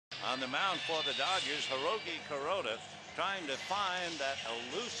On the mound for the Dodgers, Kuroda trying to find that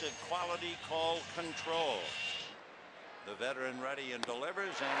elusive quality called control. The veteran ready and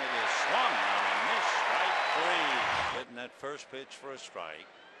delivers, and it is swung on and missed. Strike three. Hitting that first pitch for a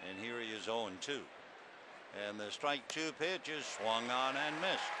strike, and here he is 0-2. And the strike two pitch is swung on and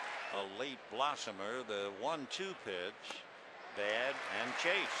missed. A late blossomer, the 1-2 pitch, bad and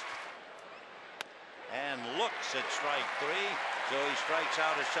chased. And looks at strike three, so he strikes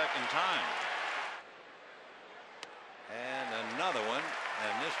out a second time. And another one,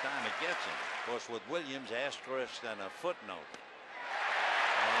 and this time it gets him. Of course, with Williams, asterisk and a footnote.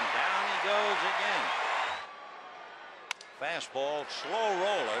 And down he goes again. Fastball, slow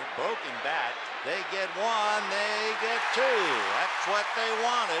roller, broken bat. They get one, they get two. That's what they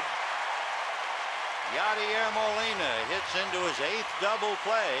wanted. Yadier Molina hits into his 8th double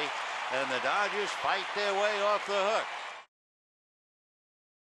play, and the Dodgers fight their way off the hook.